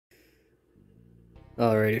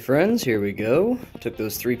Alrighty friends, here we go. Took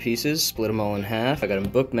those three pieces, split them all in half. I got them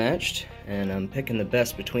book matched, and I'm picking the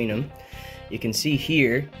best between them. You can see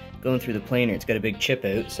here, going through the planer, it's got a big chip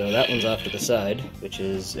out, so that one's off to the side, which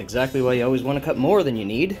is exactly why you always want to cut more than you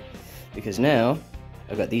need, because now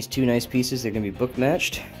I've got these two nice pieces. They're going to be book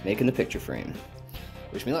matched, making the picture frame.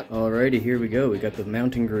 Wish me luck. Alrighty, here we go. We got the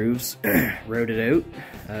mounting grooves routed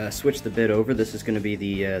out. Switched the bit over. This is going to be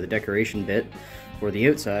the decoration bit for the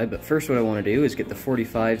outside, but first what I want to do is get the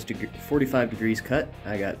 45 degrees cut.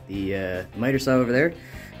 I got the miter saw over there.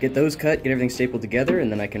 Get those cut, get everything stapled together,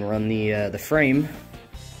 and then I can run the frame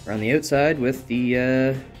around the outside with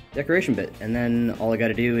the decoration bit. And then all I got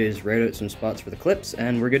to do is route out some spots for the clips,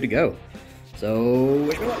 and we're good to go. So,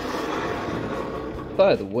 wish me luck.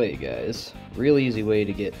 By the way, guys, real easy way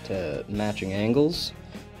to get matching angles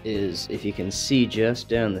is if you can see just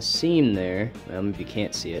down the seam there. Well, maybe you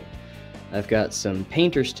can't see it. I've got some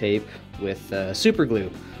painter's tape with super glue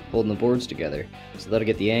holding the boards together. So that'll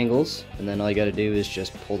get the angles, and then all you gotta do is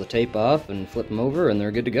just pull the tape off and flip them over and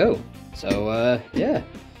they're good to go. So yeah,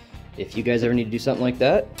 if you guys ever need to do something like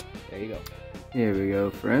that, there you go. Here we go,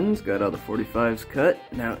 friends. Got all the 45s cut.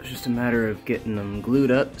 Now it's just a matter of getting them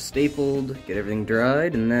glued up, stapled, get everything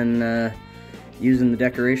dried, and then using the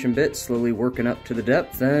decoration bit, slowly working up to the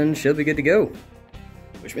depth, and she'll be good to go.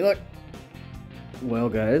 Wish me luck. Well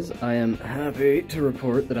guys, I am happy to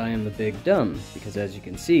report that I am the big dumb, because as you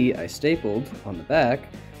can see, I stapled on the back,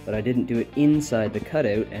 but I didn't do it inside the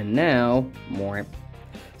cutout, and now, more.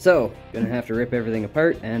 So, gonna have to rip everything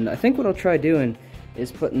apart, and I think what I'll try doing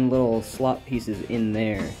is putting little slot pieces in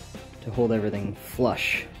there to hold everything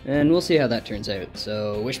flush, and we'll see how that turns out,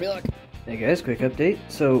 so wish me luck. Hey guys, quick update.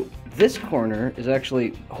 So, this corner is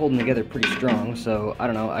actually holding together pretty strong, so I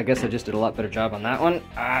don't know, I guess I just did a lot better job on that one.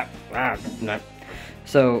 No.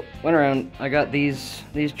 So, went around, I got these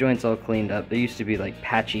joints all cleaned up. They used to be like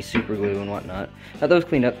patchy super glue and whatnot. Got those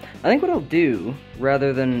cleaned up. I think what I'll do,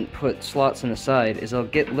 rather than put slots in the side, is I'll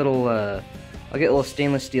get little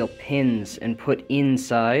stainless steel pins and put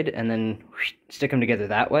inside and then whoosh, stick them together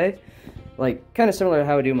that way. Like, kind of similar to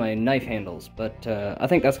how I do my knife handles, but I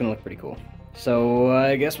think that's going to look pretty cool. So,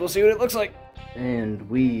 I guess we'll see what it looks like. And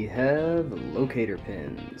we have locator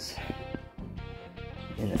pins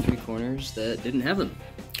in the three corners that didn't have them.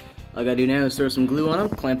 All I gotta do now is throw some glue on them,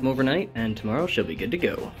 clamp them overnight, and tomorrow she'll be good to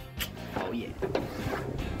go. Oh yeah.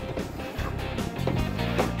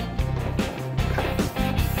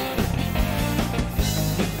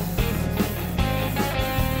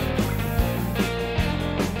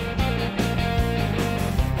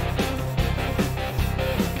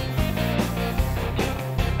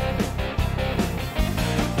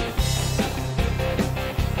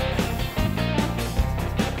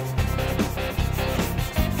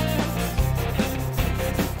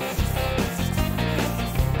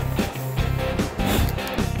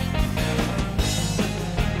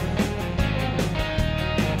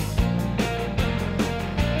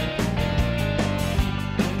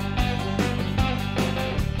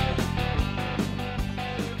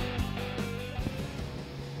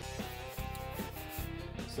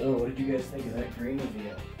 So, what did you guys think of that green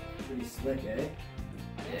reveal? Pretty slick, eh?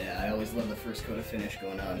 Yeah, I always love the first coat of finish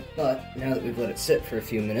going on. But, now that we've let it sit for a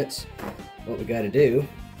few minutes, what we gotta do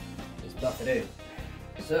is buff it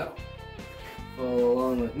out. So, follow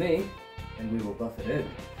along with me, and we will buff it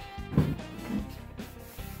out.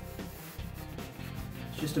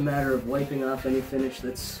 It's just a matter of wiping off any finish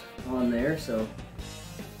that's on there, so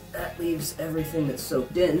that leaves everything that's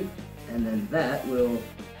soaked in, and then that will,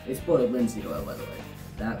 it's boiled linseed oil, by the way.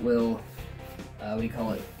 That will, what do you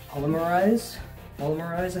call it, polymerize?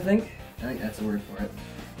 Polymerize, I think that's the word for it.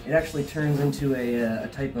 It actually turns into a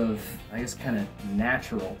type of, I guess, kind of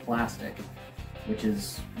natural plastic, which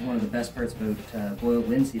is one of the best parts about boiled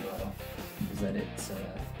linseed oil, is that it's,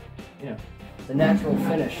 you know, the natural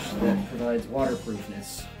finish that provides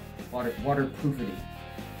waterproofness, waterproofity,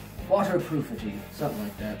 something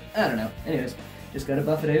like that. I don't know. Anyways, just gotta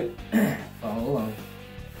buff it out. Follow along.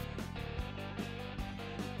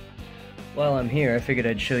 While I'm here, I figured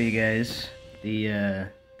I'd show you guys the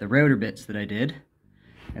router bits that I did,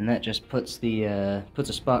 and that just puts a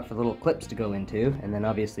spot for little clips to go into, and then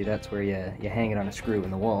obviously that's where you hang it on a screw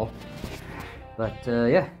in the wall. But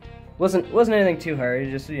yeah, wasn't anything too hard.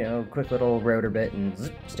 Just, you know, quick little router bit and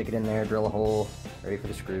zip, stick it in there, drill a hole, ready for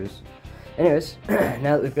the screws. Anyways,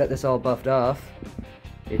 now that we've got this all buffed off,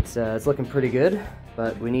 it's looking pretty good,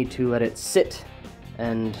 but we need to let it sit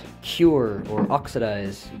and cure or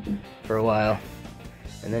oxidize for a while,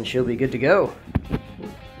 and then she'll be good to go.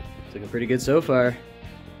 It's looking pretty good so far.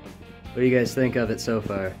 What do you guys think of it so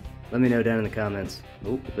far? Let me know down in the comments.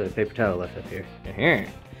 Oh, the paper towel left up here.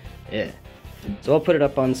 Yeah. So I'll put it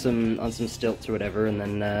up on some stilts or whatever, and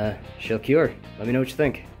then she'll cure. Let me know what you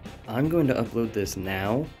think. I'm going to upload this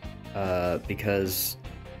now because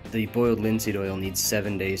the boiled linseed oil needs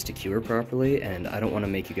 7 days to cure properly, and I don't want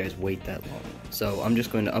to make you guys wait that long. So I'm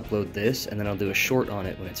just going to upload this, and then I'll do a short on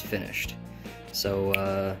it when it's finished.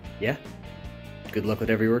 So yeah, good luck with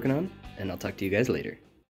whatever you're working on, and I'll talk to you guys later.